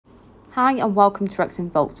Hi and welcome to Wrexham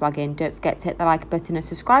Volkswagen. Don't forget to hit the like button and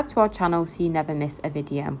subscribe to our channel so you never miss a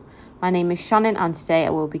video. My name is Shannon and today I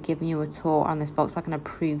will be giving you a tour on this Volkswagen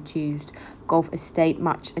approved used Golf Estate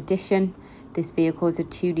Match Edition. This vehicle is a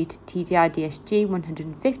 2.0 TDI DSG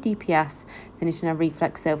 150 PS finished in a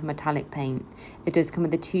Reflex Silver metallic paint. It does come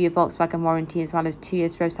with a 2-year Volkswagen warranty as well as 2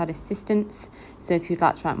 years roadside assistance. So if you'd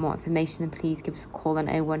like to find out more information, then please give us a call on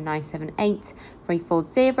 01978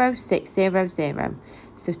 340 600.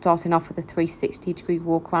 So starting off with a 360-degree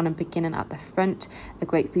walk around and beginning at the front. A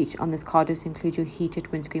great feature on this car does include your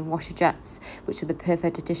heated windscreen washer jets, which are the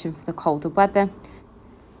perfect addition for the colder weather.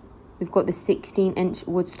 We've got the 16-inch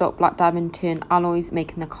woodstock black diamond turn alloys,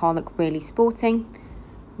 making the car look really sporting.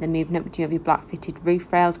 Then moving up, we do have your black fitted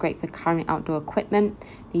roof rails, great for carrying outdoor equipment.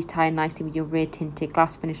 These tie in nicely with your rear tinted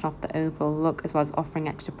glass, finishing off the overall look as well as offering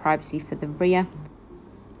extra privacy for the rear.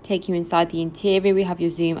 Take you inside the interior, we have your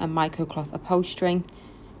zoom and microcloth upholstering.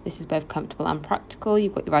 This is both comfortable and practical.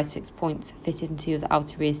 You've got your ISOFIX points fitted into the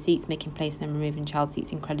outer rear seats, making placing and removing child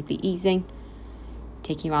seats incredibly easy.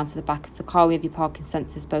 Taking you around to the back of the car, we have your parking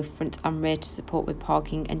sensors both front and rear to support with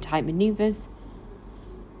parking and tight manoeuvres.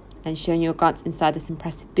 Then showing you a glance inside this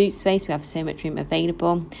impressive boot space, we have so much room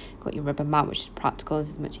available. Got your rubber mat, which is practical,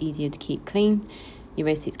 it's much easier to keep clean. Your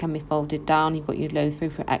rear seats can be folded down. You've got your low through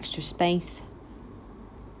for extra space.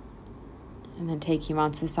 And then taking you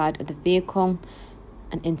around to the side of the vehicle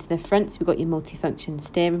and into the front, so we've got your multifunction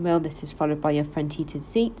steering wheel. This is followed by your front heated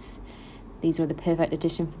seats. These are the perfect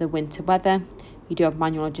addition for the winter weather. You do have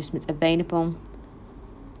manual adjustments available.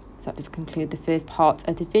 So that does conclude the first part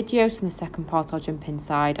of the video. So in the second part, I'll jump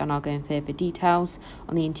inside and I'll go in further details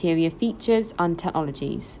on the interior features and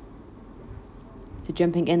technologies. So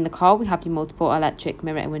jumping in the car, we have your multiple electric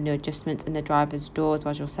mirror and window adjustments in the driver's door as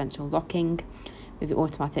well as your central locking with your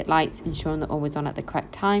automatic lights, ensuring they're always on at the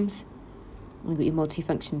correct times. We've got your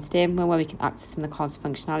multi-function steering wheel where we can access some of the car's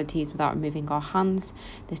functionalities without removing our hands.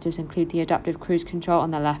 This does include the adaptive cruise control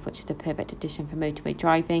on the left, which is the perfect addition for motorway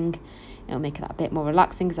driving. It'll make it a bit more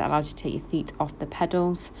relaxing because it allows you to take your feet off the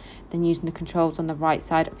pedals. Then using the controls on the right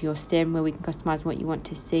side of your steering wheel, we can customise what you want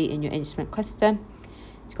to see in your instrument cluster.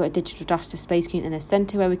 You've got a digital dash display screen in the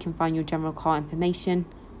centre where we can find your general car information.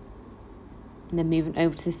 And then moving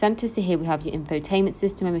over to the centre, so here we have your infotainment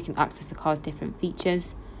system where we can access the car's different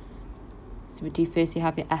features. So we do firstly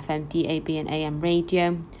have your FM, DAB and AM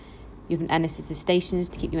radio. You have an N assisted stations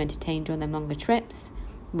to keep you entertained during them longer trips.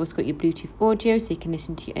 You've also got your Bluetooth audio so you can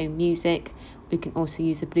listen to your own music. You can also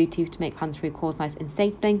use the Bluetooth to make hands-free calls nice and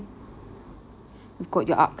safely. We've got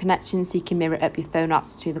your app connection so you can mirror up your phone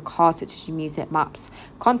apps to the car, such as your music, maps,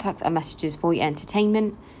 contacts and messages for your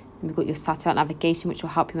entertainment. And we've got your satellite navigation, which will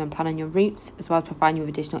help you when planning your routes, as well as providing you with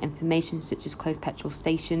additional information such as closed petrol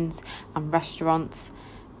stations and restaurants.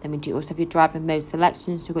 Then we do also have your driver mode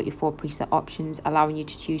selection, so we've got your 4 preset options, allowing you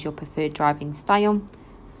to choose your preferred driving style.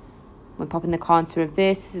 When popping the car into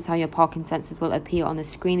reverse, this is how your parking sensors will appear on the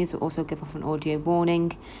screen. This will also give off an audio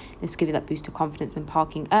warning. This will give you that boost of confidence when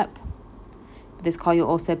parking up. With this car, you'll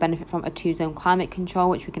also benefit from a 2-zone climate control,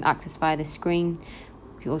 which we can access via the screen.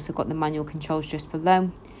 You've also got the manual controls just below.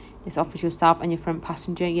 This offers yourself and your front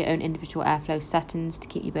passenger your own individual airflow settings to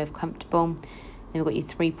keep you both comfortable. Then we've got your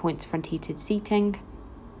 3 points front heated seating.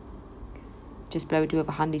 Just below, we do have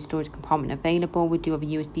a handy storage compartment available. We do have a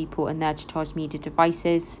USB port in there to charge media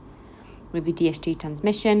devices. We have a DSG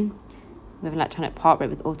transmission. We have an electronic park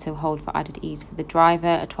brake with auto hold for added ease for the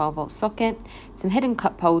driver, a 12-volt socket, some hidden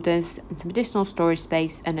cup holders, and some additional storage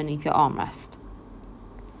space underneath your armrest.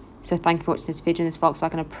 So thank you for watching this video on this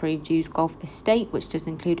Volkswagen approved used Golf Estate, which does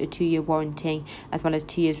include a 2-year warranty as well as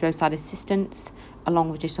 2 years roadside assistance,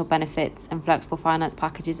 along with additional benefits and flexible finance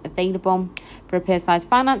packages available. For a personalised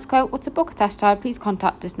finance quote or to book a test drive, please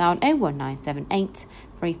contact us now on 01978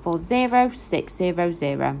 340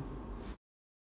 600.